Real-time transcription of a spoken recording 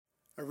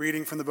A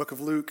reading from the book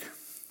of Luke,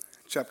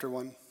 chapter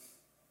 1.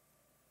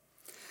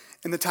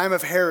 In the time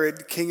of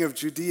Herod, king of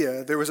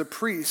Judea, there was a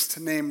priest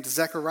named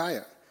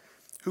Zechariah,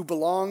 who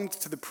belonged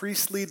to the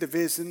priestly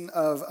division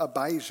of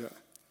Abijah.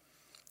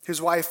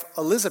 His wife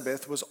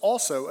Elizabeth was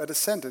also a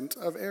descendant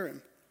of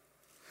Aaron.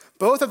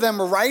 Both of them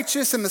were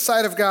righteous in the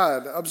sight of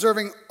God,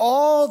 observing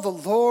all the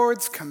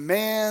Lord's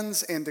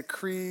commands and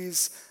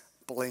decrees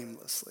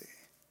blamelessly.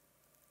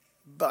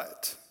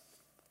 But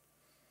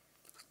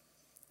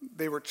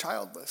they were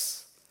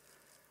childless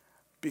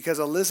because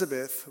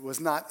Elizabeth was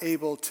not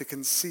able to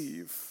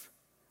conceive,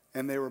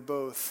 and they were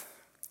both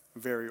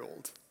very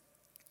old.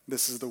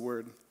 This is the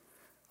word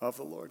of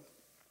the Lord.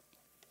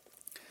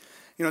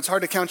 You know, it's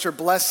hard to count your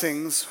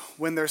blessings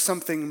when there's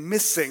something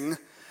missing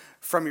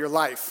from your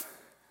life.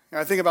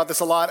 I think about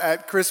this a lot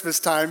at Christmas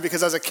time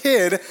because as a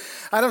kid,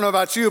 I don't know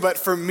about you, but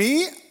for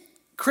me,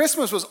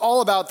 Christmas was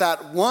all about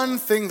that one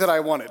thing that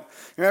I wanted.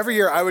 You know, every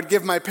year I would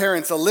give my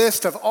parents a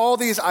list of all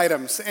these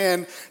items,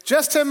 and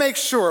just to make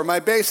sure my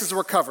bases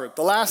were covered,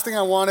 the last thing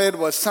I wanted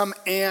was some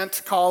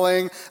aunt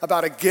calling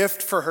about a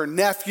gift for her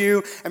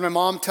nephew, and my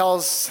mom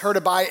tells her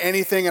to buy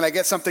anything and I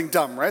get something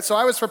dumb, right? So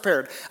I was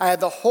prepared. I had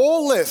the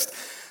whole list,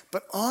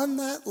 but on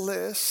that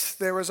list,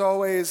 there was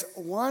always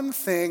one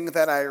thing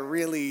that I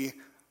really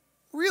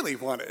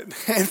wanted.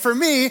 And for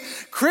me,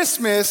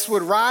 Christmas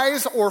would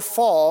rise or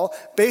fall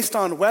based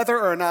on whether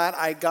or not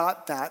I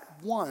got that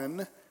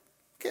one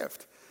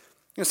gift.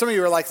 You know, some of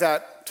you are like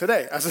that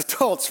today as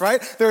adults,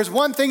 right? There's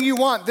one thing you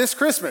want this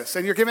Christmas,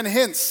 and you're given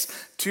hints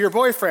to your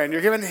boyfriend,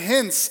 you're given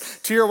hints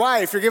to your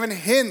wife, you're given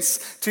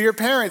hints to your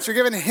parents, you're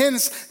given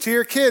hints to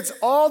your kids.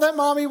 All that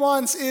mommy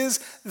wants is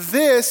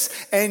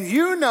this, and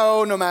you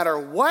know no matter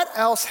what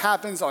else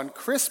happens on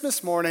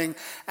Christmas morning,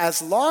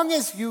 as long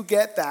as you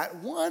get that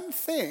one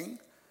thing,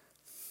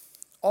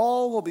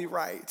 all will be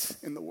right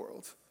in the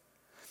world.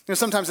 You know,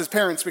 sometimes as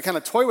parents, we kind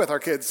of toy with our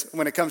kids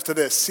when it comes to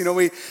this. You know,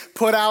 we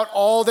put out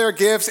all their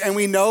gifts and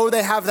we know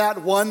they have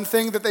that one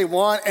thing that they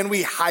want and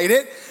we hide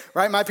it,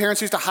 right? My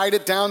parents used to hide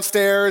it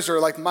downstairs,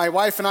 or like my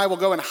wife and I will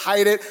go and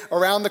hide it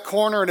around the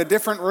corner in a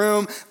different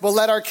room. We'll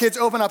let our kids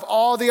open up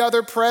all the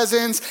other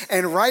presents,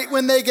 and right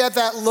when they get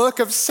that look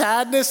of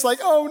sadness, like,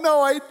 oh no,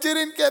 I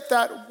didn't get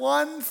that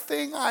one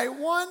thing I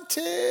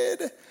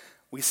wanted,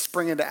 we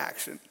spring into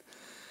action.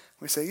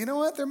 We say, you know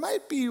what, there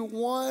might be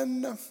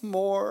one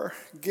more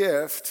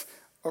gift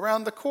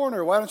around the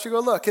corner. Why don't you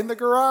go look in the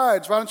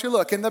garage? Why don't you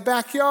look in the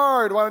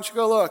backyard? Why don't you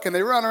go look? And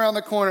they run around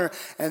the corner,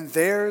 and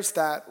there's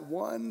that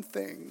one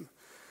thing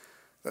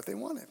that they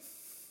wanted.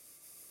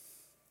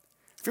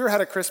 Have you ever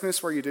had a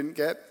Christmas where you didn't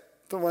get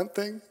the one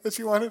thing that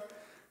you wanted?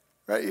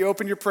 Right? You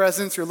open your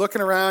presents, you're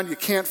looking around, you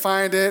can't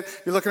find it.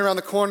 You're looking around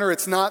the corner,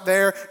 it's not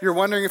there. You're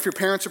wondering if your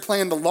parents are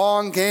playing the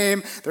long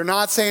game. They're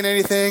not saying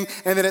anything.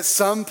 And then at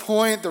some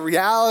point, the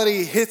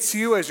reality hits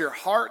you as your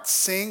heart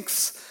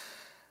sinks.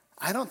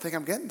 I don't think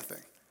I'm getting the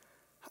thing.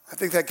 I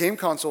think that game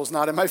console is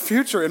not in my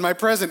future, in my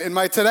present, in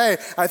my today.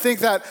 I think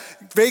that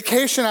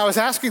vacation I was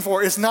asking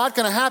for is not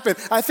going to happen.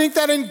 I think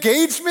that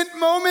engagement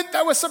moment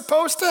that was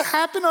supposed to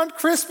happen on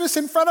Christmas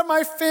in front of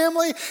my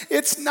family,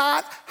 it's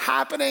not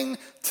happening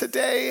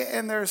today,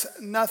 and there's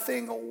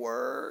nothing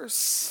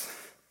worse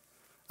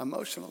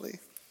emotionally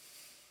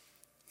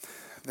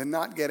than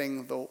not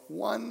getting the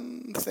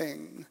one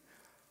thing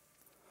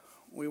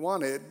we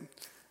wanted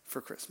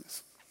for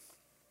Christmas.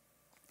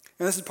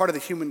 And this is part of the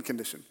human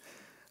condition.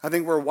 I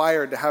think we're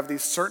wired to have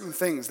these certain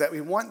things that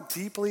we want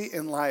deeply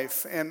in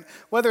life. And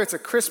whether it's a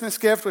Christmas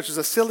gift, which is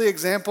a silly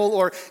example,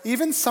 or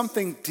even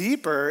something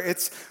deeper,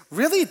 it's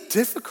really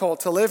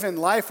difficult to live in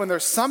life when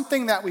there's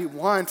something that we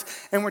want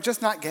and we're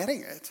just not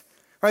getting it.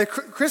 Right?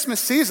 Christmas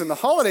season, the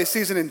holiday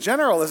season in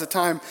general, is a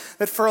time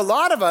that for a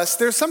lot of us,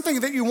 there's something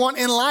that you want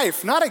in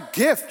life, not a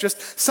gift,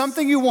 just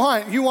something you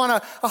want. You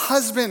want a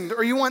husband,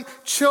 or you want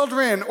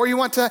children, or you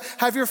want to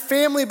have your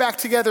family back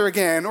together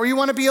again, or you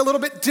want to be a little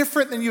bit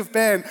different than you've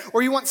been,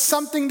 or you want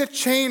something to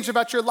change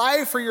about your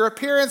life or your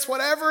appearance,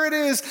 whatever it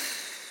is.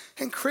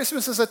 And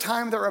Christmas is a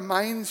time that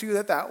reminds you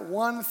that that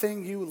one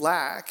thing you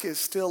lack is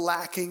still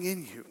lacking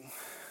in you.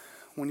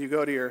 When you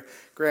go to your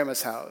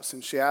grandma's house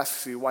and she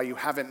asks you why you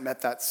haven't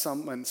met that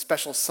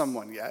special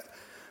someone yet,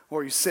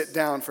 or you sit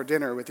down for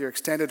dinner with your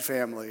extended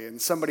family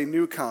and somebody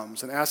new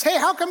comes and asks, hey,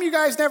 how come you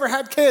guys never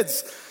had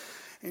kids?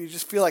 And you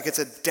just feel like it's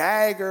a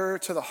dagger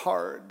to the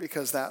heart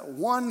because that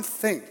one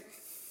thing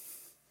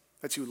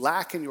that you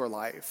lack in your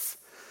life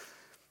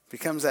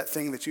becomes that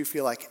thing that you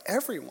feel like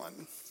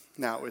everyone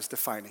now is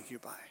defining you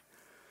by.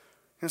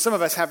 And some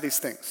of us have these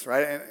things,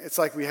 right? And it's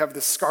like we have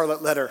this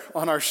scarlet letter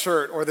on our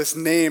shirt or this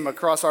name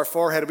across our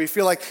forehead. We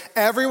feel like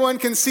everyone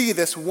can see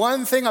this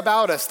one thing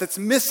about us that's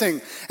missing.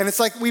 And it's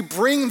like we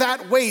bring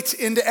that weight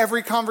into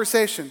every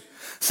conversation.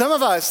 Some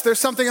of us, there's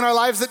something in our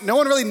lives that no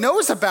one really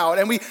knows about,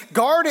 and we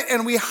guard it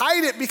and we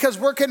hide it because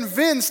we're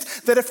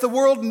convinced that if the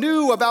world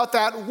knew about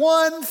that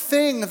one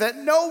thing that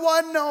no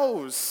one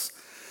knows,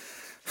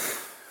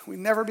 we'd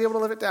never be able to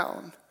live it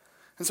down.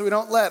 And so we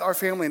don't let our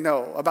family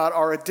know about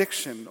our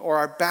addiction or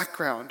our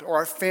background or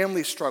our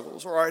family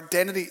struggles or our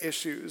identity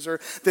issues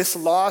or this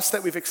loss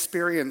that we've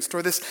experienced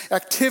or this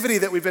activity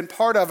that we've been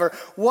part of or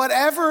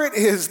whatever it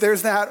is.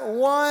 There's that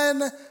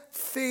one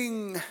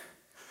thing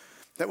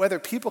that whether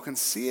people can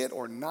see it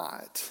or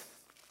not,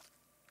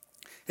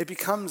 it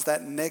becomes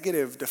that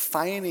negative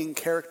defining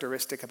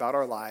characteristic about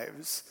our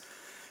lives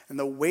and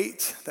the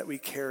weight that we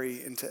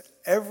carry into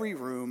every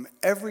room,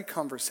 every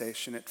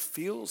conversation. It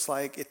feels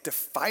like it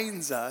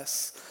defines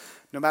us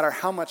no matter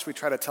how much we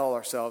try to tell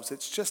ourselves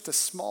it's just a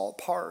small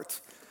part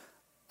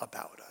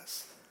about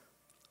us.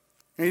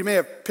 And you may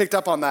have picked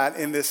up on that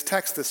in this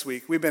text this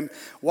week. We've been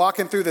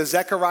walking through the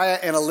Zechariah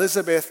and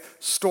Elizabeth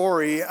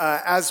story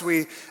as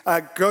we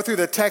go through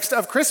the text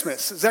of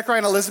Christmas. Zechariah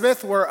and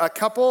Elizabeth were a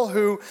couple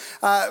who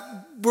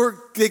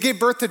they gave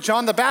birth to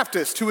John the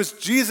Baptist, who was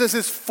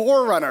Jesus'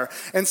 forerunner.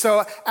 And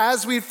so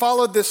as we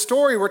followed this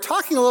story, we're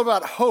talking a little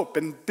about hope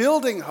and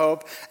building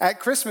hope at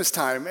Christmas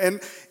time. And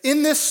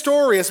in this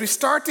story, as we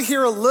start to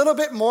hear a little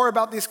bit more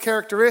about these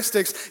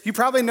characteristics, you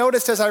probably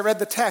noticed as I read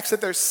the text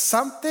that there's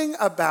something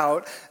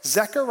about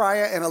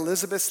Zechariah and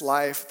Elizabeth's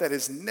life that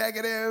is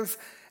negative,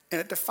 and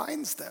it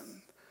defines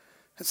them.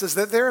 It says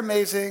that they're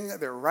amazing,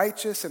 they're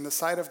righteous in the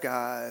sight of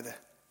God,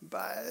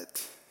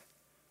 but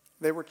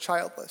they were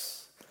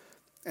childless,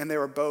 and they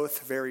were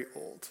both very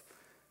old.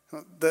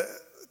 The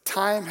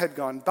time had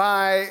gone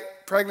by,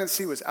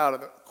 pregnancy was out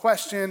of the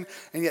question,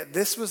 and yet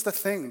this was the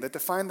thing that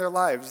defined their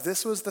lives.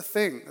 This was the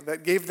thing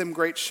that gave them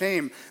great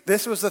shame.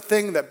 This was the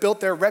thing that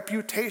built their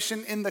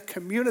reputation in the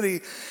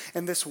community.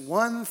 And this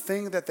one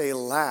thing that they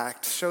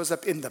lacked shows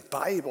up in the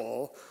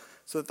Bible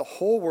so that the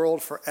whole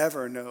world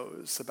forever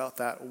knows about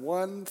that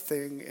one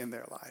thing in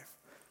their life.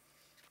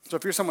 So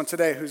if you're someone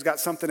today who's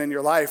got something in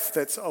your life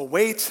that's a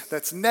weight,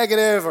 that's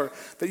negative, or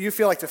that you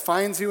feel like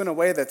defines you in a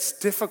way that's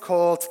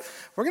difficult,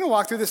 we're going to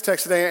walk through this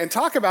text today and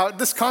talk about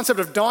this concept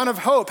of dawn of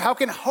hope. How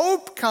can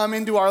hope come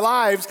into our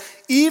lives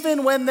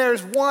even when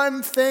there's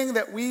one thing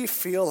that we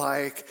feel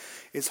like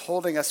is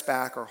holding us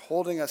back or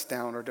holding us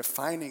down or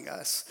defining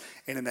us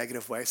in a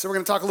negative way? So we're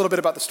going to talk a little bit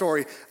about the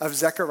story of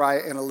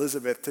Zechariah and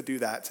Elizabeth to do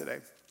that today.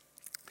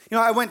 You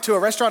know, I went to a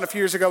restaurant a few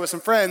years ago with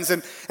some friends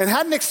and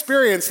had an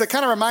experience that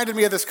kind of reminded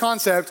me of this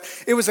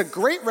concept. It was a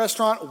great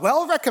restaurant,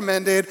 well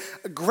recommended,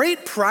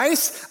 great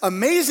price,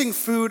 amazing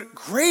food,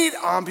 great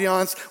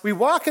ambiance. We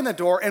walk in the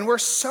door and we're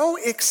so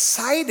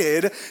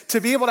excited to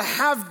be able to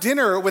have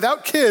dinner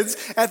without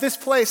kids at this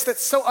place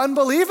that's so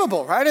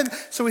unbelievable, right? And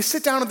so we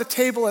sit down at the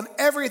table and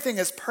everything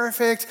is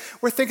perfect.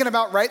 We're thinking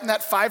about writing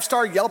that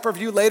 5-star Yelp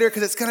review later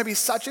because it's going to be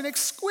such an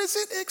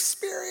exquisite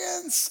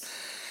experience.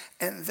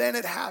 And then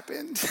it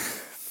happened.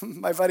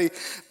 My buddy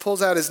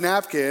pulls out his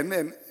napkin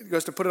and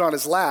goes to put it on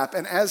his lap.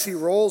 And as he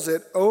rolls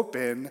it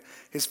open,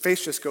 his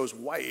face just goes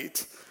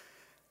white.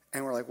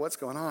 And we're like, what's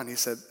going on? He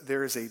said,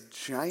 there is a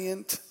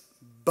giant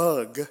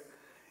bug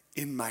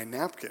in my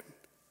napkin,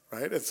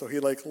 right? And so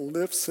he like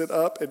lifts it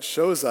up and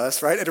shows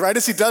us, right? And right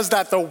as he does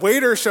that, the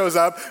waiter shows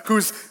up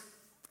who's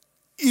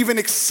even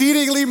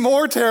exceedingly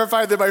more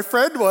terrified than my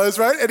friend was,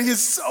 right? And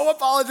he's so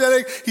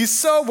apologetic. He's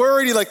so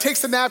worried. He like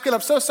takes the napkin.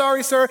 I'm so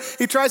sorry, sir.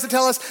 He tries to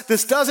tell us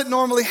this doesn't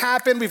normally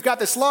happen. We've got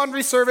this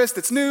laundry service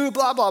that's new,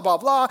 blah, blah, blah,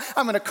 blah.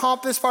 I'm going to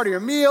comp this part of your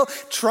meal,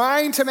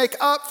 trying to make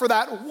up for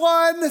that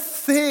one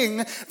thing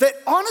that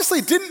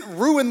honestly didn't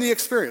ruin the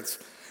experience,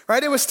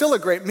 right? It was still a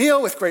great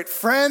meal with great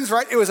friends,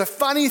 right? It was a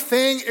funny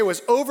thing. It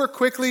was over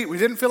quickly. We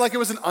didn't feel like it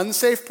was an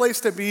unsafe place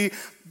to be.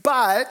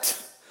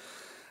 But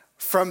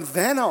from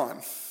then on,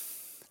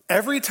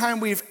 every time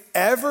we've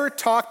ever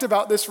talked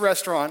about this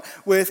restaurant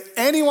with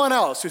anyone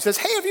else who says,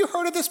 hey, have you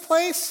heard of this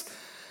place?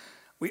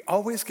 We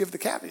always give the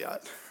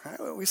caveat,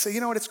 right? We say,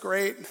 you know what, it's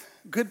great,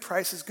 good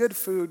prices, good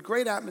food,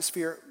 great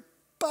atmosphere,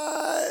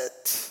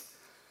 but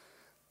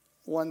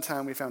one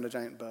time we found a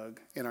giant bug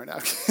in our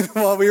napkin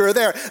while we were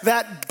there.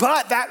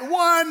 That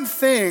one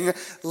thing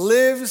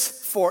lives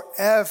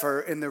forever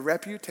in the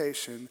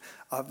reputation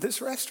of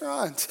this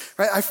restaurant,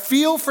 right? I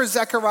feel for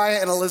Zechariah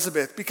and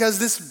Elizabeth because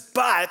this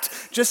but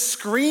just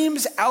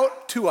screams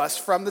out to us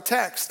from the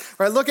text,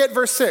 right? Look at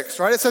verse 6,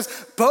 right? It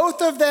says,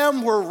 both of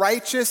them were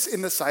righteous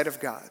in the sight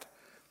of God,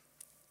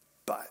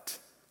 but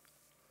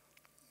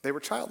they were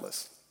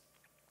childless.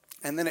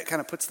 And then it kind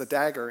of puts the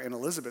dagger in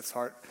Elizabeth's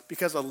heart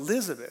because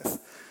Elizabeth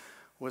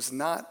was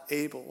not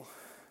able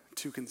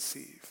to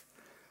conceive.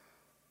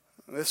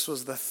 This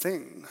was the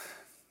thing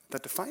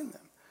that defined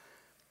them.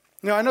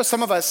 You know, I know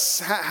some of us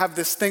have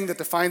this thing that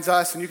defines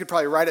us, and you could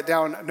probably write it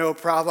down, no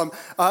problem.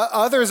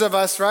 Others of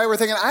us, right, we're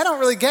thinking, I don't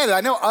really get it.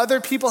 I know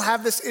other people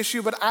have this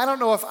issue, but I don't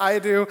know if I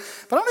do.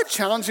 But I'm going to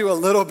challenge you a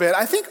little bit.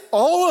 I think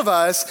all of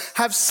us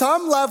have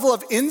some level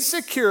of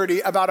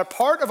insecurity about a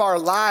part of our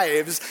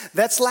lives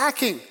that's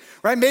lacking.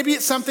 right? Maybe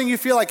it's something you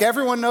feel like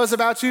everyone knows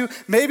about you.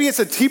 Maybe it's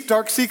a deep,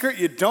 dark secret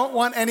you don't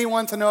want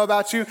anyone to know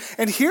about you.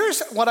 And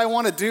here's what I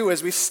want to do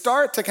as we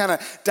start to kind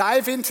of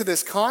dive into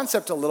this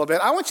concept a little bit.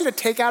 I want you to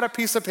take out a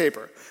piece of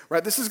paper,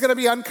 right? This is going to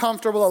be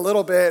uncomfortable a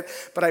little bit,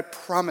 but I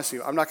promise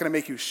you, I'm not going to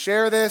make you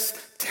share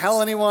this,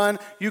 tell anyone.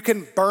 You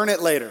can burn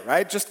it later,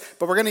 right?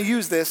 But we're going to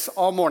use this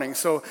all morning.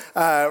 So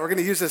we're going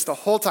to use this the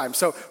whole time.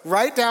 So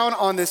write down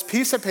on this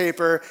piece of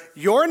paper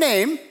your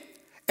name,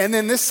 and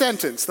then this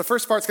sentence. The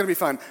first part's going to be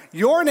fun.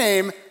 Your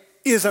name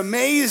is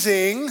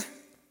amazing,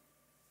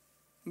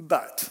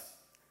 but,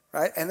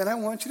 right? And then I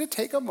want you to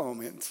take a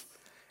moment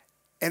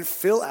and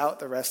fill out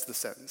the rest of the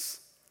sentence,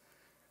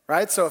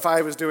 right? So if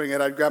I was doing it,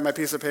 I'd grab my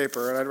piece of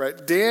paper and I'd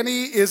write,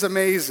 Danny is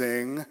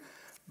amazing,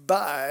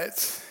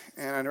 but,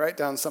 and I'd write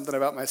down something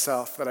about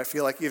myself that I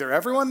feel like either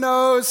everyone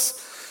knows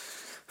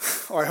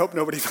or I hope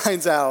nobody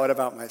finds out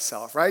about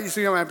myself, right? You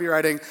see, I might be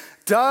writing,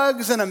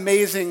 Doug's an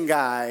amazing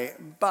guy,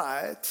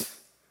 but,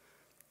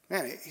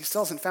 man, he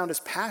still hasn't found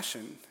his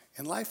passion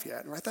in life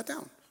yet. And write that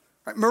down.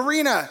 Right?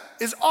 Marina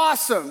is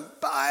awesome,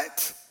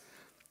 but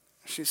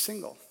she's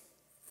single.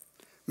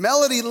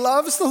 Melody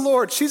loves the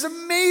Lord. She's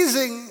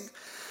amazing,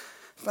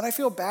 but I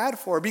feel bad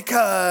for her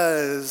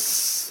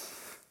because,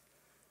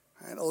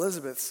 right,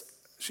 Elizabeth,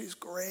 she's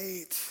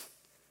great,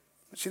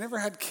 but she never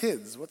had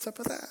kids. What's up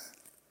with that?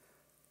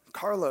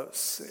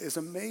 Carlos is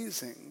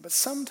amazing, but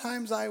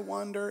sometimes I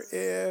wonder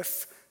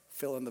if,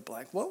 fill in the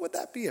blank, what would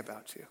that be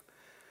about you?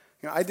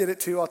 You know, I did it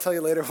too. I'll tell you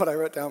later what I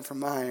wrote down from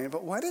mine.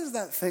 But what is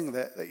that thing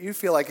that you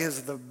feel like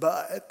is the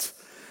but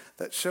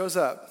that shows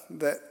up,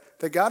 that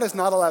God has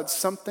not allowed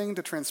something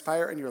to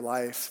transpire in your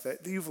life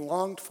that you've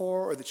longed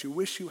for or that you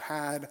wish you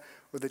had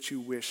or that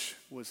you wish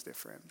was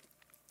different?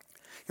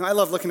 You know, I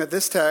love looking at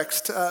this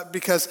text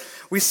because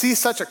we see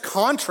such a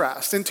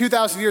contrast. And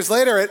 2,000 years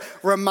later, it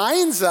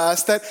reminds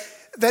us that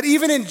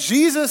even in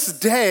Jesus'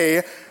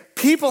 day,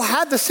 people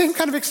had the same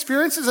kind of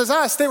experiences as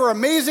us. They were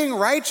amazing,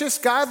 righteous,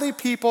 godly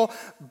people,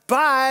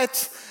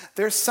 but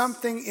there's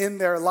something in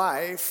their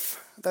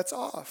life that's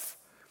off.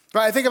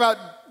 Right? I think about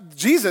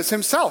Jesus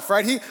himself,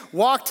 right? He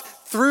walked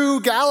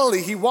through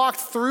Galilee, he walked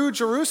through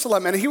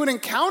Jerusalem, and he would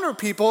encounter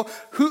people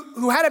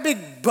who had a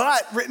big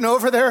but written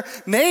over their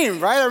name,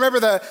 right? I remember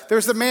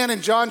there's the man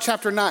in John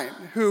chapter 9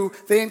 who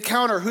they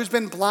encounter who's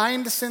been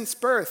blind since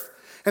birth.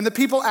 And the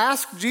people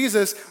ask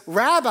Jesus,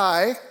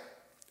 Rabbi,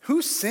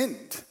 who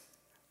sinned?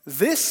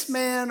 This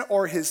man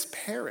or his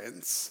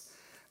parents,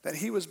 that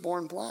he was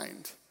born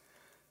blind?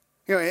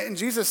 You know, in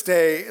Jesus'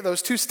 day,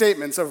 those two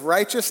statements of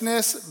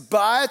righteousness,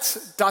 but, ...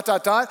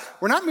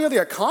 were not merely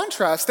a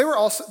contrast, they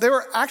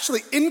were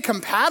actually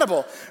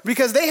incompatible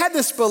because they had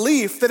this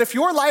belief that if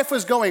your life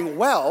was going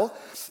well,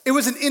 it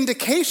was an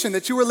indication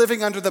that you were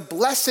living under the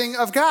blessing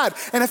of God.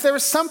 And if there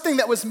was something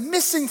that was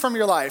missing from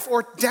your life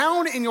or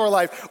down in your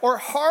life or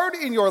hard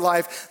in your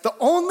life, the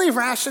only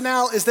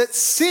rationale is that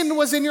sin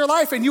was in your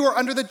life and you were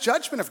under the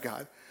judgment of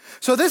God.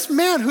 So this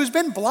man who's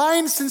been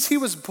blind since he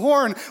was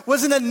born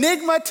was an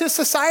enigma to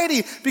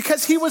society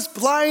because he was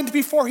blind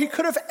before he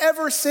could have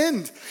ever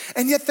sinned.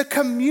 And yet the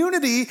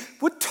community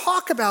would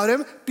talk about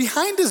him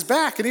behind his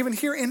back and even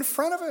here in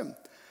front of him.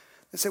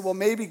 They say, well,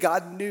 maybe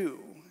God knew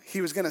he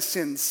was going to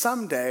sin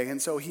someday,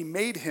 and so he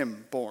made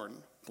him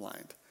born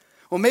blind.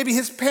 Well, maybe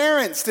his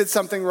parents did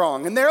something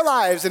wrong in their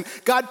lives, and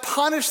God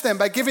punished them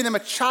by giving them a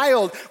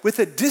child with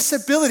a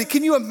disability.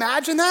 Can you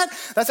imagine that?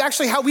 That's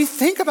actually how we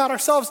think about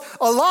ourselves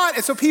a lot.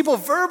 And so people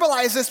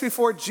verbalize this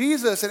before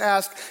Jesus and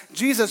ask,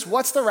 Jesus,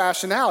 what's the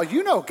rationale?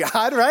 You know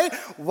God, right?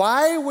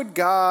 Why would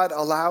God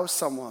allow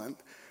someone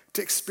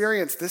to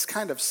experience this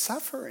kind of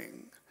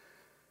suffering?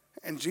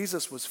 And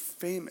Jesus was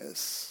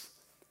famous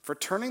for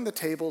turning the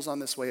tables on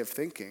this way of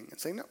thinking and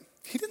saying, no,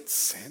 he didn't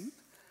sin.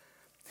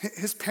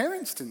 His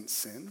parents didn't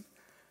sin.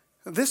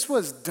 This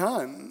was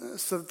done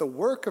so that the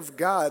work of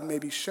God may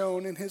be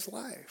shown in his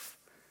life.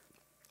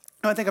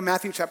 I think of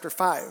Matthew chapter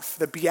 5,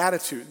 the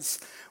Beatitudes,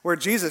 where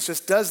Jesus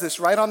just does this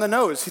right on the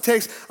nose. He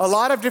takes a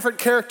lot of different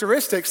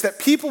characteristics that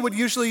people would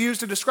usually use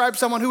to describe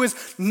someone who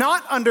is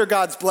not under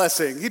God's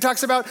blessing. He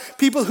talks about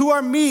people who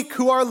are meek,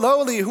 who are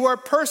lowly, who are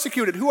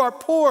persecuted, who are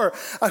poor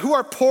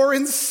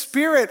in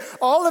spirit.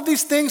 All of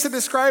these things that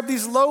describe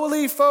these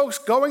lowly folks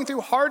going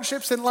through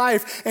hardships in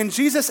life. And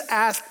Jesus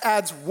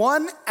adds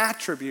one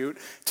attribute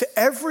to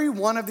every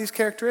one of these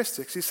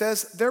characteristics. He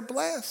says, they're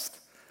blessed.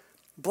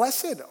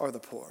 Blessed are the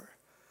poor.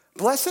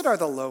 Blessed are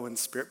the low in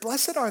spirit.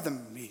 Blessed are the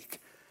meek.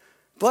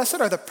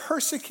 Blessed are the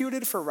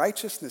persecuted for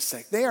righteousness'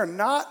 sake. They are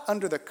not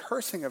under the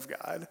cursing of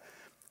God.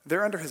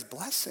 They're under his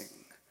blessing.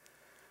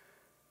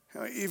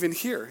 You know, even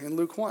here in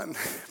Luke 1,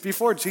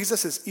 before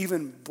Jesus is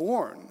even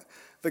born,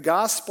 the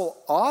gospel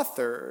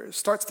author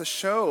starts to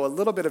show a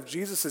little bit of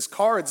Jesus'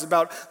 cards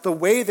about the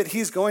way that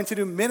he's going to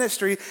do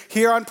ministry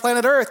here on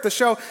planet Earth, to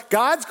show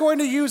God's going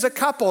to use a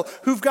couple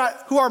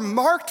who are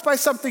marked by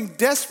something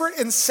desperate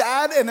and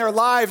sad in their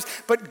lives,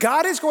 but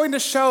God is going to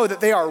show that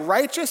they are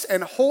righteous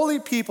and holy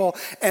people,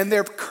 and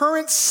their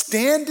current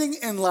standing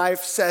in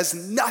life says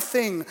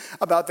nothing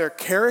about their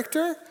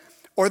character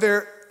or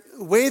their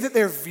way that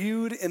they're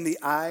viewed in the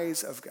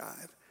eyes of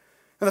God.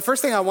 And the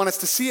first thing I want us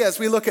to see as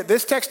we look at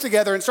this text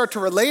together and start to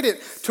relate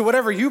it to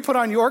whatever you put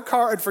on your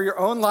card for your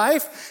own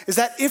life is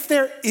that if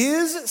there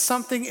is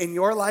something in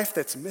your life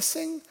that's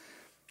missing,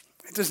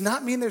 it does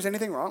not mean there's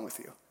anything wrong with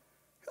you.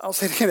 I'll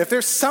say it again. If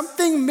there's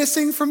something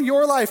missing from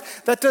your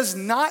life, that does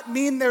not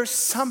mean there's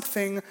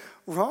something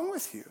wrong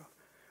with you.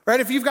 Right?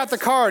 If you've got the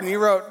card and you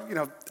wrote,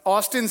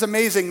 Austin's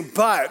amazing,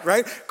 but,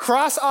 right?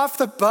 Cross off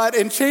the but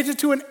and change it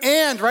to an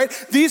and, right?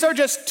 These are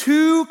just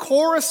two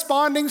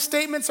corresponding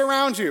statements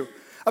about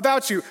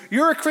you.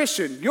 You're a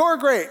Christian. You're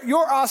great.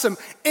 You're awesome.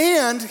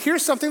 And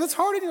here's something that's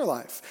hard in your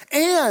life.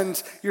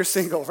 And you're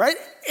single, right?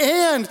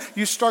 And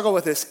you struggle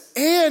with this.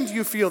 And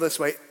you feel this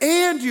way.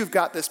 And you've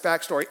got this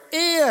backstory.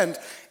 And,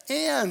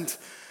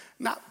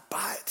 not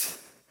but.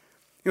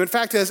 In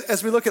fact,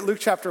 as we look at Luke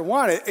chapter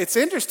 1, it's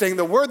interesting.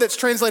 The word that's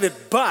translated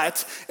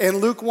but in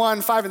Luke 1,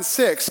 5, and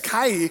 6,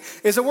 kai,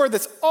 is a word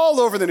that's all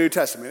over the New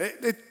Testament.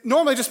 It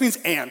normally just means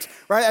and,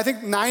 right? I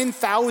think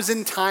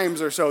 9,000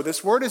 times or so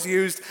this word is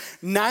used.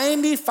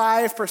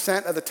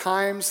 95% of the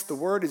times the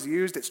word is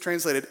used, it's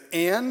translated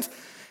and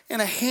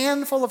a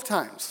handful of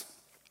times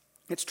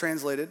it's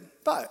translated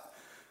but.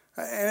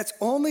 And it's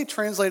only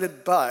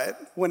translated but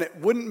when it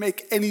wouldn't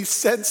make any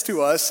sense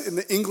to us in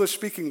the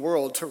English-speaking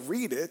world to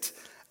read it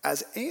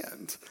as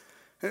and.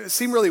 It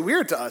seemed really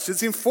weird to us. It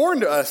seemed foreign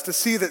to us to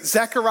see that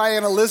Zechariah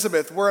and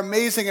Elizabeth were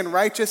amazing and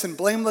righteous and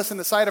blameless in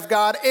the sight of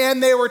God,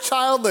 and they were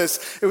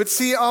childless. It would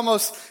seem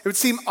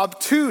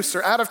obtuse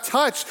or out of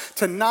touch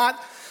to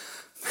not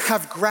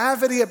have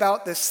gravity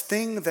about this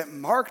thing that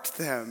marked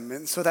them.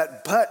 And so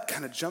that but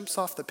kind of jumps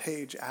off the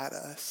page at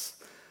us.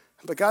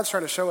 But God's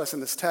trying to show us in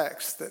this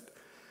text that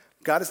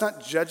God is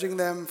not judging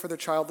them for their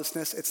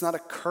childlessness. It's not a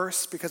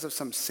curse because of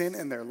some sin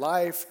in their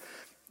life.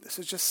 This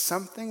is just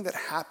something that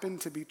happened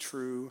to be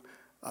true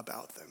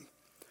about them.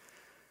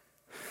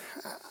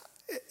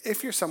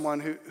 If you're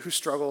someone who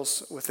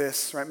struggles with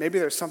this, right, maybe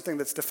there's something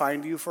that's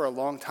defined you for a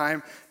long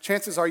time,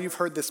 chances are you've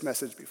heard this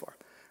message before.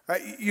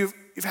 Right? You've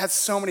had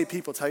so many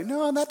people tell you,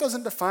 no, that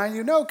doesn't define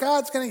you. No,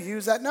 God's going to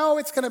use that. No,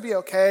 it's going to be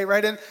okay,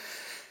 right? And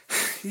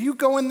you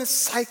go in this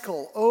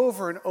cycle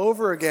over and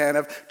over again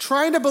of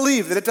trying to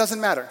believe that it doesn't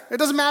matter. It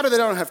doesn't matter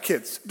that I don't have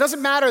kids. It doesn't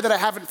matter that I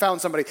haven't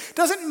found somebody. It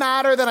doesn't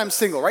matter that I'm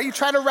single, right? You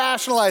try to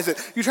rationalize it.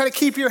 You try to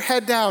keep your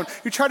head down.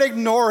 You try to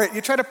ignore it.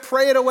 You try to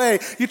pray it away.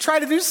 You try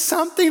to do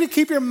something to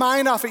keep your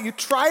mind off it. You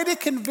try to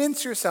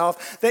convince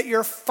yourself that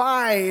you're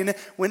fine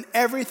when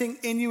everything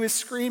in you is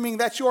screaming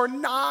that you're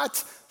not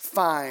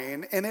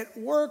fine. And it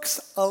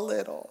works a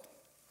little.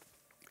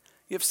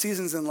 You have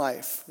seasons in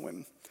life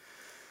when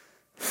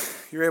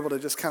you're able to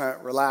just kind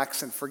of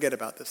relax and forget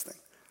about this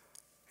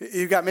thing.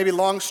 You've got maybe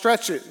long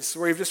stretches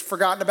where you've just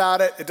forgotten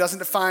about it. It doesn't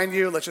define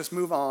you. Let's just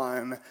move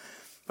on.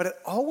 But it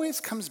always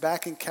comes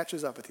back and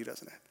catches up with you,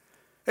 doesn't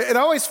it? It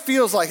always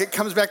feels like it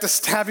comes back to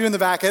stab you in the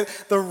back at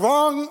the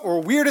wrong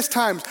or weirdest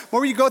times.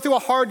 Where you go through a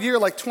hard year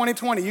like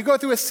 2020. You go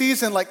through a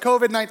season like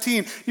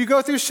COVID-19. You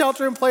go through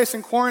shelter in place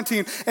and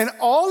quarantine. And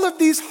all of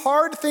these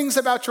hard things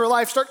about your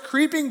life start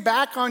creeping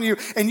back on you.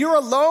 And you're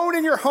alone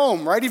in your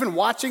home, right? Even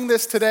watching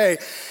this today.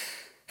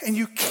 And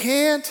you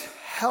can't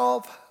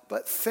help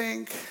but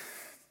think,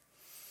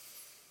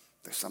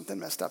 there's something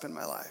messed up in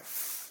my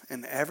life.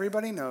 And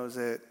everybody knows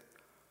it.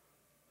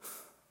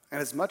 And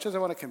as much as I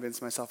want to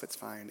convince myself it's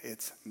fine,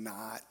 it's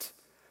not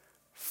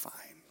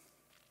fine.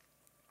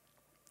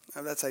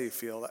 Now, that's how you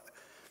feel.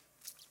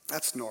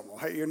 That's normal,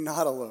 right? You're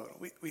not alone.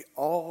 We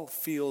all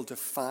feel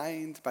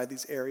defined by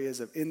these areas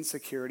of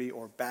insecurity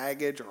or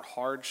baggage or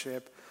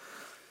hardship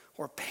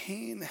or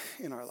pain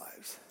in our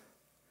lives.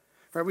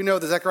 Right, we know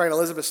the Zechariah and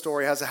Elizabeth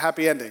story has a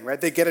happy ending,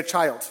 right? They get a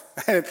child.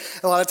 And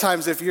a lot of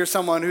times if you're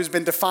someone who's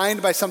been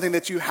defined by something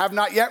that you have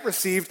not yet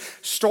received,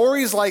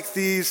 stories like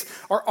these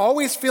are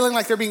always feeling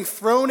like they're being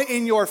thrown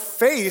in your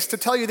face to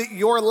tell you that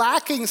you're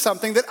lacking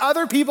something that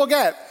other people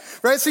get.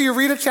 Right? So you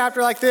read a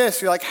chapter like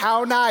this, you're like,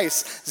 how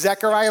nice.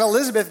 Zechariah and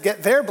Elizabeth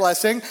get their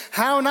blessing.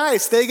 How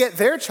nice. They get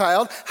their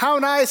child. How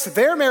nice.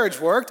 Their marriage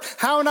worked.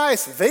 How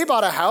nice. They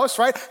bought a house,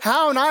 right?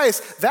 How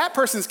nice. That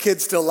person's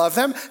kids still love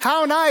them.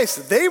 How nice.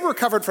 They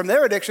recovered from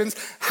their addictions.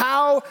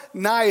 How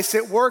nice.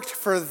 It worked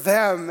for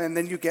them. And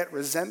then you get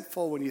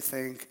resentful when you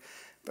think,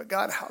 but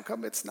God, how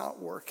come it's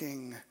not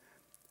working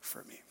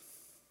for me?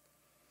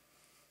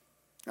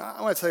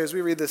 I want to tell you, as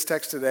we read this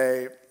text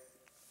today,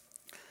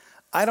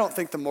 I don't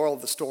think the moral of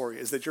the story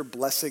is that your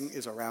blessing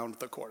is around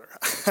the corner.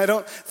 I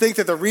don't think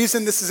that the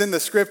reason this is in the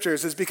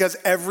scriptures is because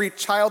every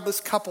childless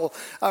couple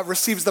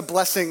receives the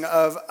blessing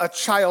of a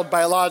child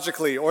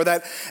biologically, or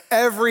that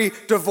every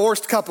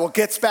divorced couple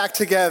gets back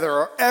together,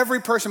 or every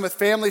person with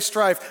family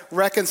strife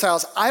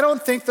reconciles. I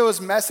don't think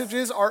those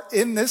messages are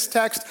in this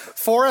text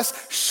for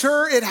us.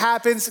 Sure, it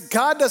happens.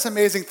 God does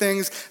amazing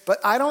things, but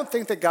I don't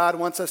think that God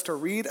wants us to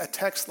read a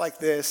text like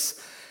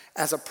this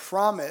as a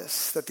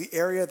promise that the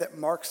area that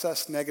marks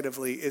us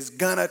negatively is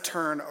gonna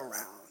turn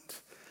around.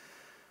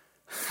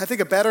 I think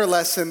a better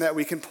lesson that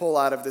we can pull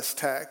out of this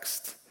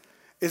text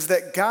is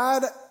that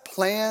God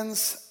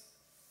plans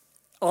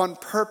on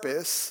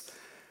purpose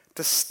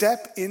to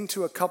step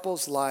into a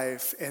couple's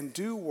life and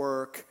do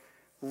work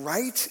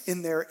right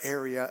in their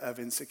area of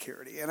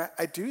insecurity. And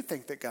I do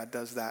think that God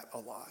does that a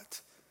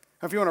lot.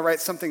 Now, if you want to write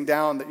something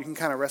down that you can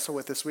kind of wrestle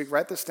with this week,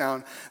 write this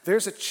down.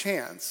 There's a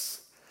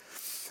chance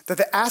that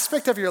the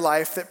aspect of your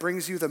life that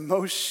brings you the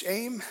most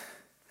shame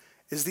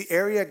is the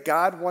area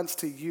God wants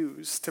to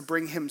use to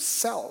bring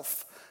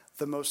himself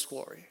the most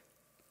glory.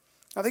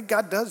 I think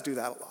God does do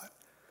that a lot.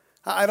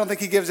 I don't think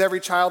he gives every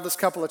childless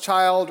couple a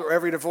child or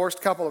every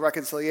divorced couple a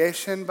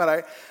reconciliation,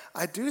 but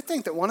I do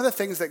think that one of the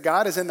things that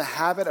God is in the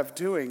habit of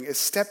doing is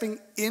stepping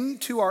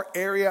into our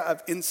area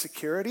of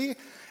insecurity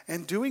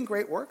and doing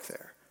great work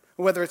there.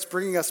 Whether it's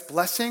bringing us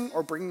blessing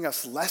or bringing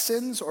us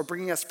lessons or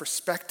bringing us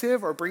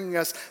perspective or bringing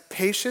us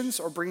patience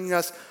or bringing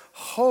us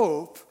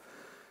hope,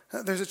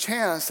 there's a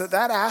chance that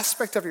that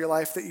aspect of your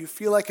life that you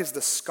feel like is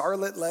the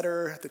scarlet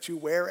letter that you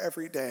wear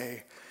every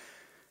day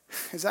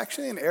is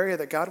actually an area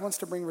that God wants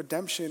to bring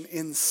redemption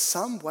in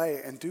some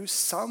way and do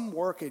some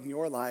work in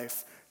your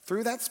life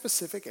through that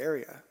specific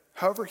area,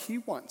 however he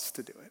wants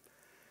to do it.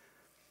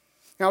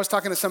 Now, I was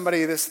talking to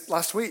somebody this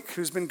last week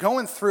who's been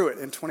going through it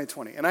in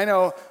 2020, and I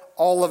know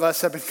all of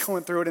us have been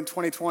going through it in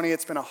 2020.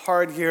 It's been a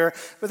hard year,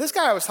 but this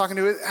guy I was talking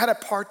to had a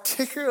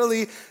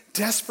particularly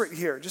desperate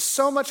year. Just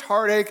so much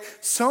heartache,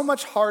 so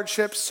much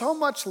hardship, so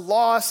much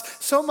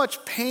loss, so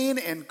much pain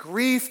and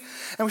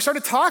grief. And we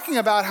started talking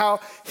about how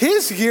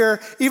his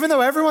year, even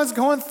though everyone's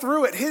going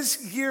through it,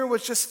 his year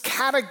was just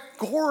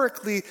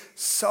categorically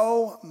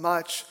so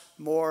much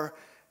more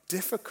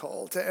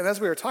difficult. And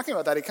as we were talking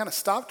about that, he kind of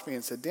stopped me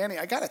and said, Danny,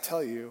 I got to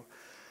tell you,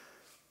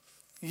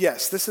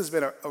 yes, this has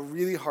been a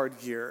really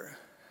hard year.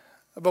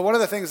 But one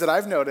of the things that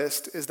I've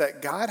noticed is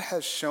that God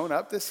has shown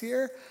up this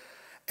year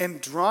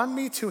and drawn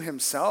me to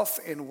himself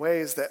in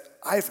ways that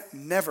I've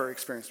never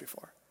experienced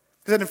before.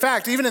 Because in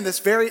fact, even in this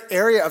very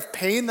area of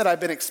pain that I've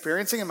been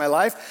experiencing in my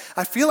life,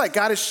 I feel like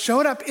God has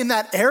shown up in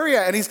that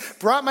area and he's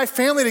brought my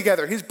family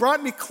together. He's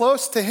brought me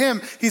close to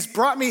him. He's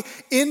brought me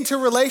into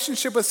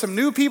relationship with some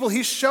new people.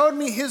 He's showed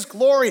me his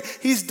glory.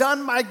 He's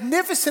done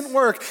magnificent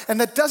work.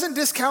 And that doesn't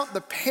discount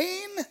the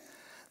pain,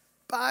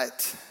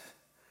 but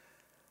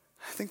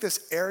I think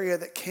this area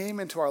that came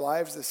into our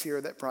lives this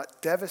year that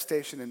brought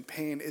devastation and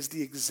pain is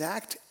the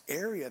exact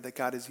area that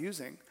God is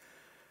using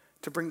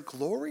to bring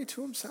glory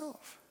to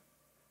himself.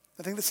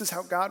 I think this is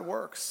how God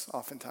works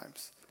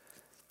oftentimes.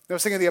 I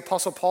was thinking of the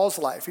Apostle Paul's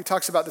life. He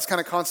talks about this kind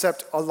of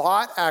concept a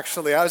lot,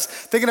 actually. I was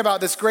thinking about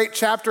this great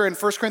chapter in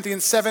 1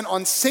 Corinthians 7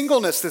 on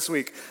singleness this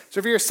week. So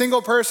if you're a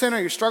single person or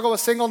you struggle with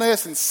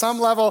singleness in some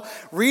level,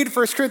 read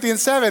 1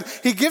 Corinthians 7.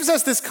 He gives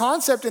us this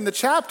concept in the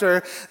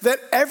chapter that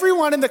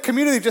everyone in the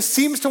community just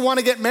seems to want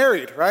to get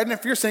married, right? And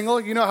if you're single,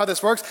 you know how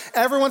this works.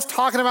 Everyone's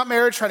talking about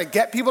marriage, trying to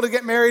get people to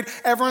get married.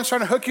 Everyone's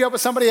trying to hook you up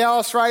with somebody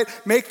else, right?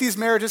 Make these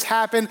marriages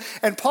happen.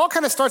 And Paul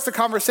kind of starts the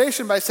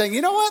conversation by saying,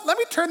 you know what? Let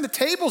me turn the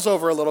tables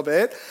over a little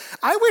bit.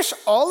 I wish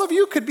all of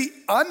you could be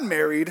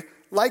unmarried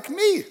like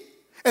me.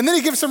 And then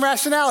he gives some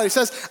rationale. He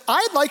says,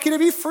 I'd like you to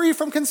be free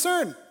from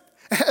concern.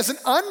 As an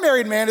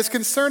unmarried man is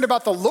concerned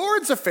about the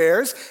Lord's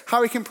affairs,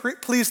 how he can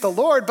please the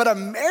Lord, but a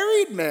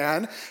married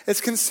man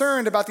is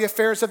concerned about the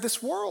affairs of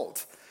this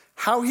world,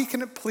 how he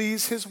can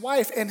please his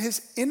wife, and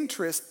his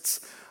interests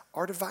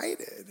are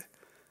divided.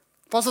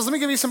 Paul says, let me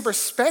give you some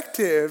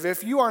perspective.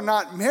 If you are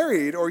not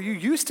married, or you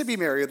used to be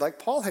married, like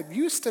Paul had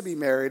used to be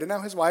married, and now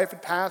his wife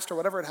had passed, or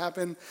whatever had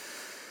happened,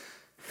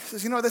 he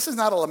says, you know, this is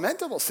not a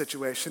lamentable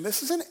situation.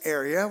 This is an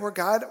area where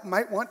God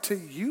might want to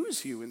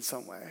use you in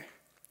some way.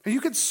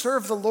 You could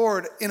serve the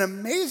Lord in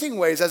amazing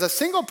ways as a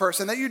single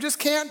person that you just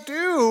can't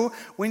do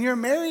when you're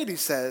married, he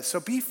says. So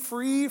be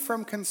free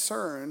from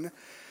concern.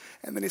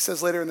 And then he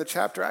says later in the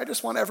chapter, I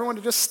just want everyone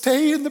to just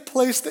stay in the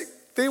place that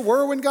they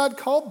were when God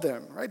called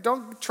them, right?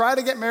 Don't try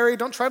to get married.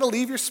 Don't try to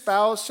leave your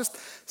spouse. Just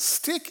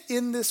stick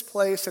in this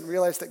place and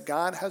realize that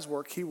God has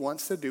work he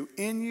wants to do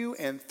in you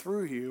and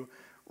through you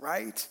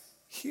right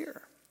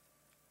here.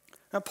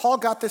 Now, Paul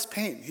got this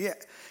pain.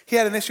 He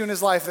had an issue in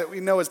his life that we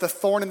know is the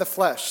thorn in the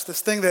flesh,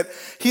 this thing that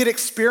he had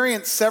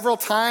experienced several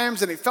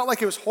times, and he felt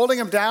like it was holding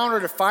him down or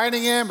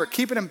defining him or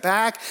keeping him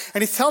back.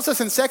 And he tells us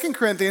in 2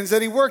 Corinthians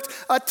that he worked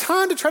a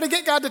ton to try to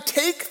get God to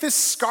take this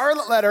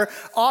scarlet letter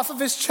off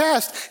of his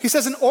chest. He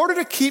says, in order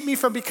to keep me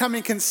from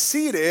becoming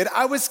conceited,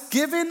 I was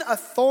given a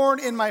thorn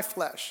in my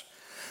flesh,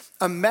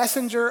 a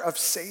messenger of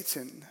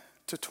Satan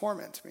to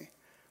torment me.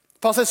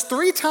 Paul says,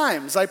 3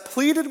 times I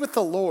pleaded with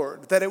the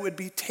Lord that it would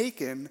be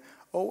taken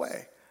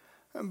away.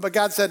 But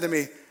God said to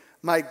me,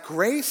 my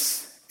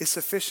grace is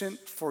sufficient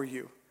for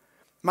you.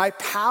 My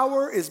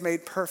power is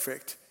made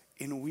perfect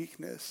in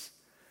weakness.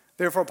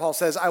 Therefore, Paul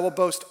says, I will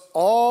boast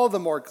all the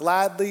more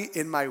gladly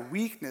in my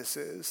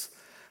weaknesses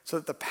so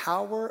that the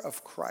power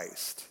of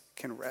Christ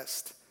can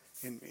rest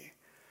in me.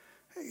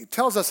 He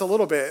tells us a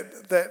little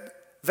bit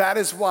that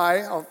is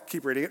why, I'll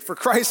keep reading it, for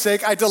Christ's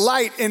sake, I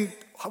delight in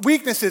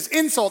weaknesses,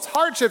 insults,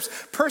 hardships,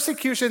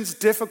 persecutions,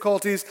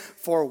 difficulties,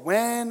 for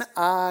when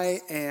I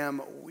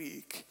am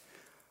weak,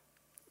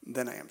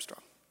 then I am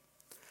strong.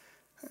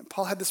 And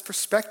Paul had this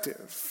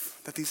perspective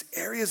that these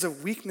areas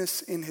of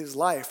weakness in his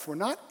life were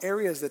not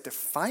areas that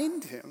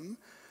defined him,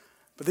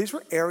 But these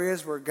were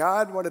areas where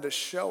God wanted to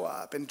show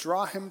up and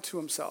draw him to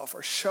himself,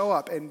 or show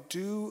up and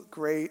do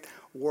great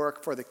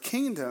work for the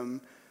kingdom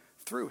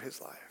through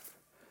his life.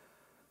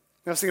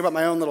 I was thinking about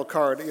my own little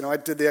card. I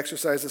did the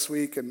exercise this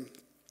week, and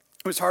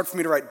it was hard for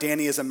me to write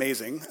Danny is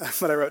amazing.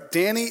 But I wrote,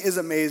 Danny is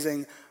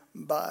amazing,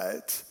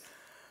 but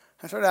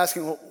I started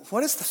asking, well,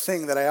 what is the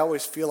thing that I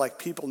always feel like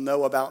people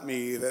know about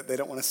me that they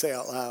don't want to say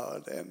out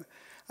loud? And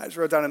I just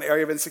wrote down an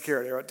area of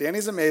insecurity. I wrote,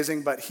 Danny's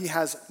amazing, but he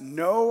has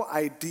no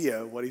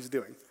idea what he's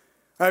doing.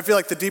 I feel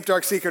like the deep,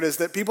 dark secret is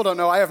that people don't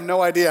know. I have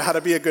no idea how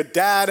to be a good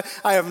dad.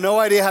 I have no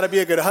idea how to be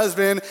a good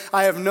husband.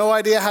 I have no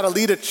idea how to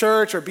lead a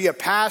church or be a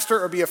pastor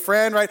or be a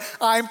friend, right?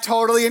 I'm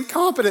totally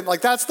incompetent.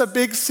 Like, that's the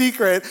big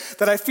secret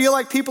that I feel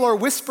like people are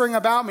whispering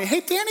about me.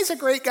 Hey, Danny's a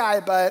great guy,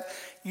 but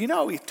he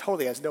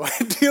totally has no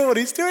idea what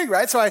he's doing,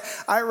 right? So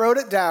I wrote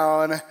it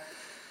down.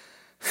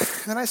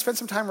 Then I spent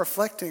some time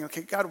reflecting,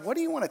 okay, God, what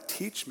do you want to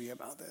teach me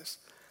about this?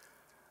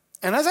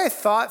 And as I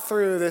thought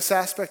through this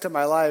aspect of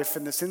my life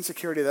and this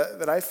insecurity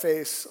that I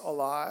face a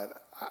lot,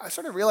 I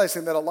started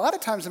realizing that a lot of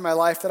times in my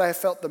life that I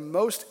felt the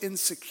most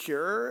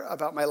insecure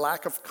about my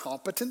lack of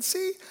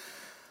competency,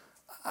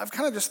 I've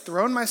kind of just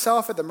thrown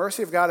myself at the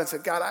mercy of God and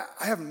said, God,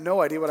 I have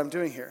no idea what I'm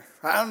doing here.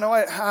 I don't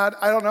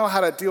know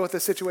how to deal with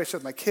this situation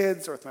with my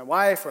kids or with my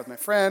wife or with my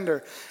friend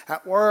or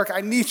at work.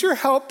 I need your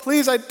help,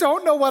 please. I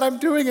don't know what I'm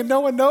doing and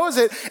no one knows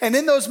it. And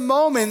in those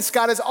moments,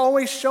 God has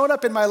always shown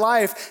up in my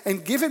life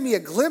and given me a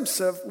glimpse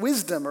of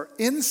wisdom or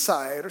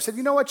insight, or said,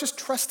 you know what, just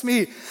trust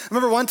me. I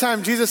remember one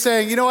time Jesus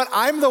saying, you know what,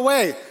 I'm the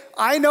way.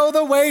 I know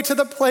the way to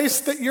the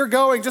place that you're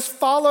going. Just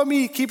follow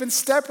me. Keep in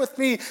step with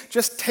me.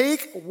 Just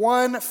take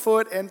one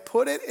foot and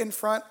put it in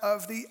front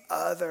of the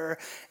other,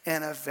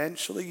 and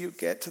eventually you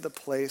get to the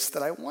place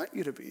that I want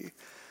you to be.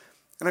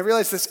 And I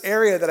realized this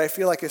area that I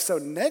feel like is so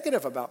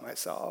negative about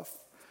myself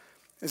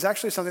is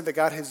actually something that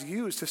God has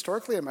used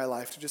historically in my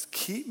life to just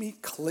keep me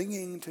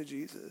clinging to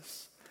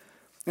Jesus.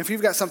 If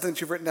you've got something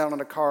that you've written down on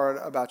a card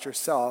about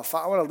yourself,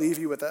 I want to leave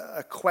you with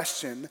a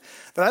question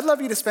that I'd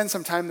love you to spend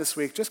some time this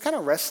week just kind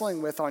of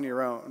wrestling with on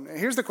your own. And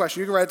here's the question.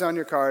 You can write it down on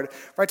your card.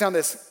 Write down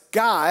this: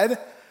 God,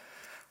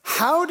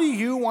 how do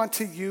you want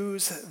to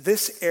use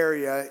this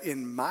area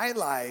in my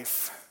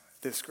life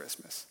this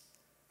Christmas?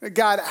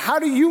 God, how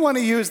do you want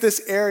to use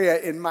this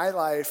area in my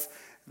life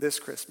this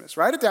Christmas?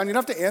 Write it down. You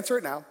don't have to answer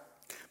it now.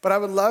 But I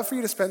would love for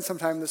you to spend some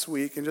time this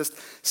week and just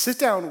sit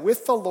down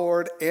with the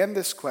Lord and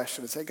this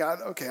question and say, God,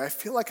 okay, I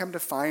feel like I'm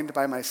defined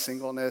by my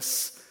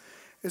singleness.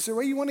 Is there a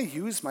way you want to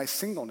use my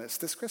singleness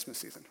this Christmas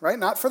season, right?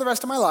 Not for the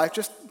rest of my life,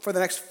 just for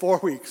the next 4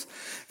 weeks.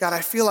 God,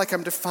 I feel like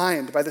I'm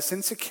defined by this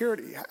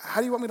insecurity.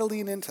 How do you want me to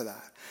lean into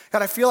that?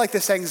 God, I feel like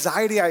this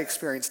anxiety I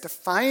experience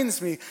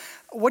defines me.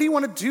 What do you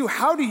want to do?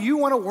 How do you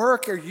want to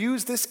work or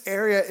use this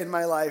area in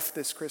my life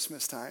this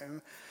Christmas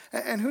time?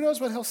 And who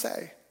knows what he'll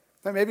say?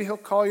 Maybe he'll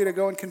call you to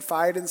go and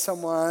confide in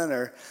someone,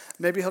 or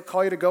maybe he'll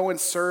call you to go and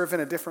serve in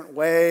a different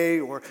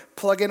way, or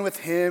plug in with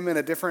him in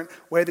a different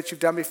way that you've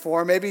done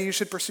before. Maybe you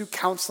should pursue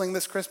counseling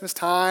this Christmas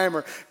time,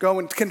 or go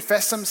and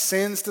confess some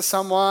sins to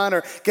someone,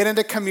 or get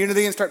into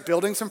community and start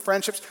building some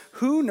friendships.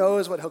 Who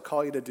knows what he'll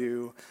call you to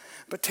do?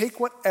 But take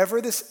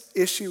whatever this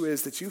issue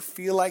is that you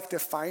feel like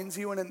defines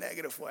you in a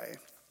negative way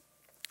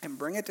and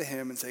bring it to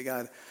him and say,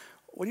 God,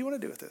 what do you want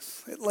to do with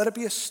this? Let it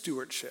be a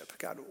stewardship.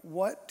 God,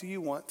 what do you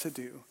want to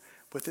do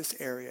with this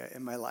area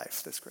in my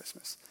life this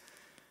Christmas?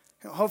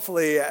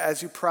 Hopefully,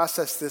 as you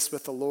process this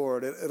with the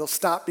Lord, it'll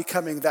stop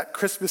becoming that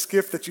Christmas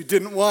gift that you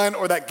didn't want,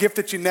 or that gift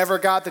that you never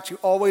got that you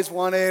always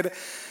wanted.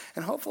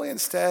 And hopefully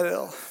instead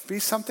it'll be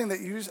something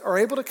that you are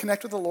able to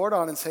connect with the Lord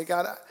on and say,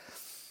 God,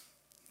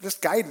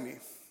 just guide me,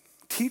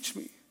 teach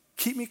me,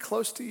 keep me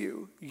close to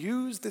you.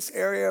 Use this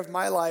area of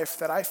my life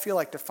that I feel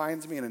like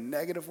defines me in a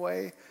negative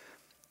way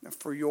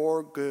for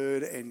your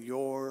good and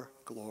your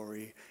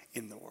glory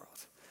in the world.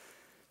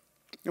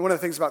 And one of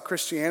the things about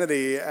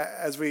Christianity,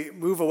 as we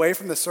move away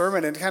from the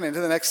sermon and kind of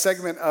into the next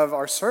segment of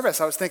our service,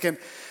 I was thinking,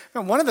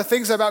 one of the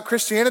things about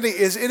Christianity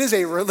is it is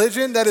a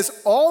religion that is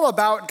all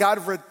about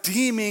God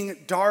redeeming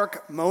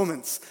dark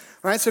moments,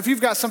 right? So if you've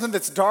got something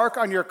that's dark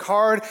on your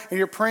card and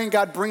you're praying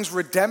God brings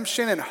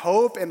redemption and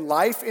hope and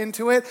life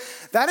into it,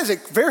 that is a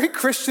very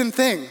Christian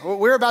thing.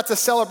 We're about to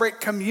celebrate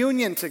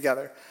communion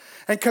together.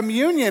 And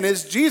communion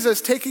is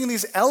Jesus taking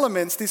these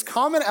elements, these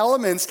common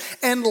elements,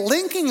 and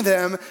linking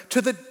them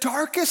to the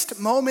darkest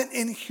moment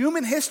in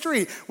human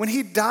history when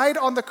he died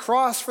on the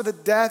cross for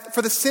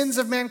the sins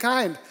of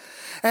mankind.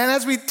 And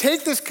as we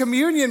take this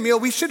communion meal,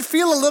 we should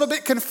feel a little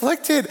bit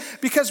conflicted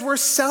because we're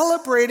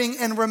celebrating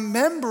and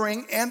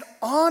remembering and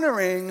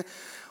honoring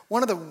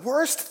one of the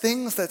worst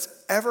things that's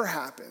ever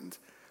happened.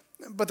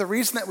 But the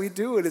reason that we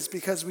do it is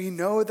because we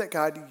know that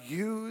God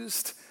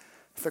used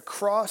the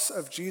cross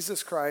of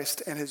Jesus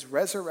Christ and his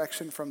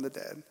resurrection from the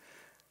dead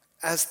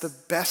as the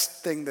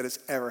best thing that has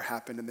ever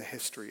happened in the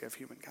history of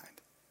humankind.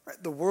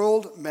 Right? The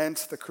world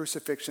meant the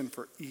crucifixion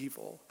for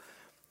evil,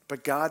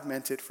 but God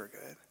meant it for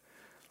good.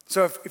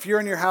 So if you're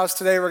in your house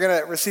today, we're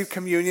going to receive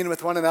communion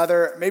with one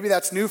another. Maybe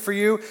that's new for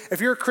you. If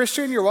you're a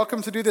Christian, you're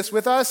welcome to do this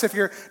with us. If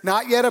you're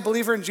not yet a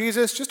believer in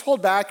Jesus, just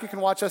hold back. You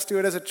can watch us do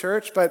it as a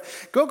church. But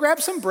go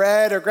grab some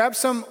bread or grab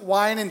some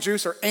wine and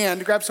juice,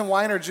 grab some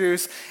wine or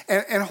juice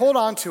and hold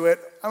on to it.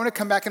 I'm going to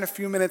come back in a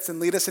few minutes and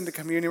lead us into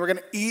communion. We're going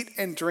to eat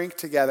and drink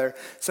together.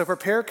 So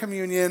prepare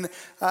communion,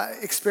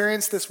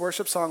 experience this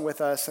worship song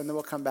with us, and then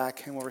we'll come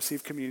back and we'll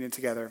receive communion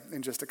together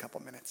in just a couple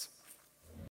minutes.